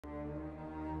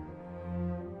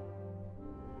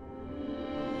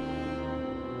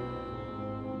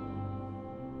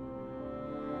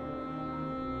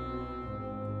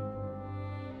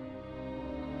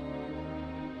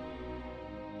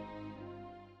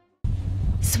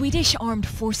Swedish armed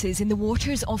forces in the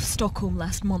waters off Stockholm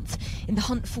last month in the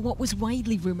hunt for what was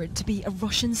widely rumoured to be a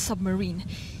Russian submarine.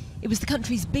 It was the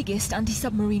country's biggest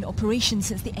anti-submarine operation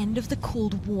since the end of the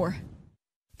Cold War.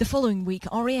 The following week,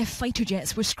 RAF fighter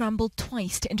jets were scrambled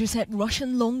twice to intercept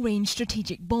Russian long-range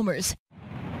strategic bombers.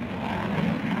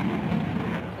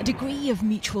 A degree of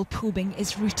mutual probing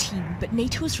is routine, but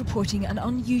NATO is reporting an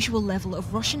unusual level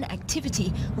of Russian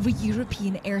activity over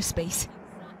European airspace.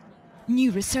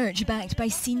 New research backed by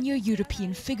senior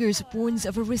European figures warns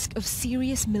of a risk of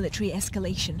serious military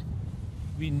escalation.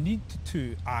 We need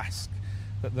to ask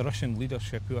that the Russian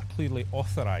leadership, who are clearly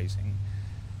authorising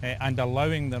and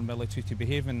allowing their military to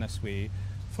behave in this way,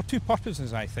 for two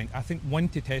purposes, I think. One,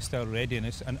 to test our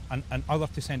readiness, and other,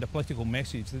 to send a political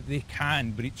message that they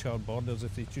can breach our borders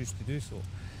if they choose to do so.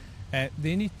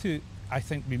 They need to, I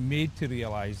think, be made to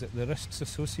realise that the risks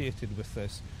associated with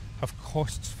this have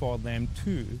costs for them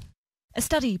too. A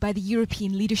study by the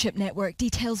European Leadership Network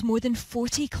details more than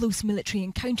 40 close military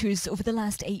encounters over the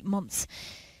last 8 months.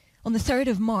 On the 3rd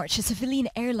of March, a civilian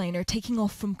airliner taking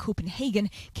off from Copenhagen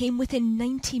came within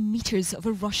 90 metres of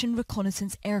a Russian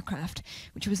reconnaissance aircraft,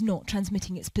 which was not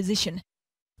transmitting its position.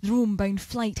 The Rome-bound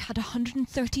flight had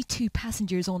 132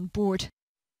 passengers on board.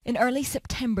 In early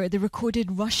September, they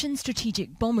recorded Russian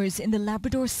strategic bombers in the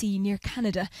Labrador Sea near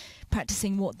Canada,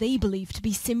 practising what they believe to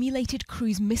be simulated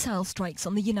cruise missile strikes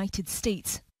on the United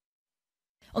States.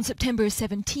 On September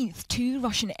 17th, 2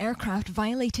 Russian aircraft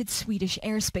violated Swedish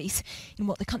airspace in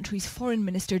what the country's foreign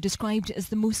minister described as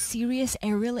the most serious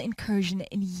aerial incursion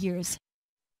in years.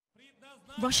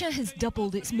 Russia has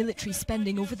doubled its military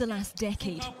spending over the last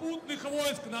decade,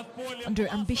 under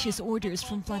ambitious orders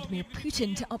from Vladimir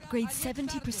Putin to upgrade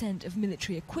 70% of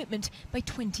military equipment by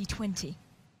 2020.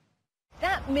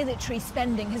 That military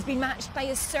spending has been matched by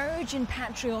a surge in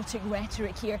patriotic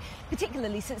rhetoric here,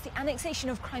 particularly since the annexation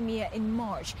of Crimea in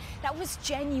March. That was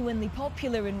genuinely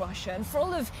popular in Russia, and for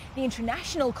all of the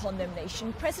international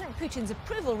condemnation, President Putin's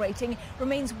approval rating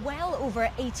remains well over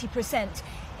 80%.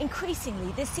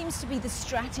 Increasingly, this seems to be the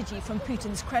strategy from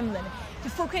Putin's Kremlin, to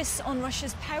focus on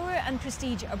Russia's power and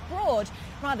prestige abroad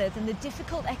rather than the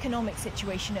difficult economic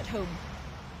situation at home.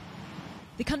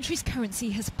 The country's currency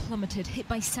has plummeted, hit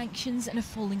by sanctions and a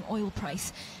falling oil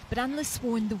price. But analysts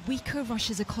warn the weaker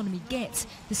Russia's economy gets,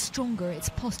 the stronger its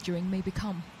posturing may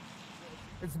become.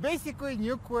 It's basically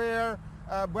nuclear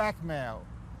blackmail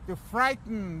to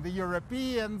frighten the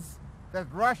Europeans that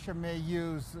Russia may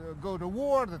go to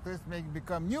war, that this may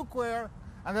become nuclear,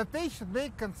 and that they should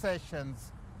make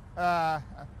concessions,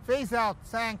 phase out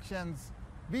sanctions,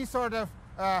 be sort of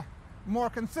more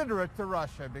considerate to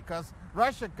Russia, because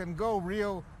Russia can go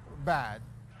real bad.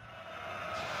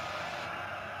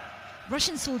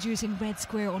 Russian soldiers in Red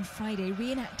Square on Friday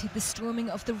reenacted the storming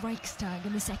of the Reichstag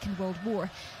in the Second World War,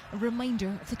 a reminder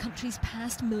of the country's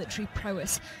past military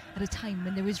prowess at a time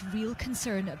when there is real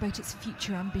concern about its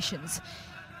future ambitions.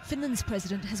 Finland's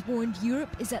president has warned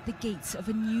Europe is at the gates of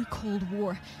a new Cold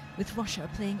War, with Russia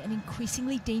playing an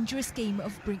increasingly dangerous game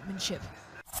of brinkmanship.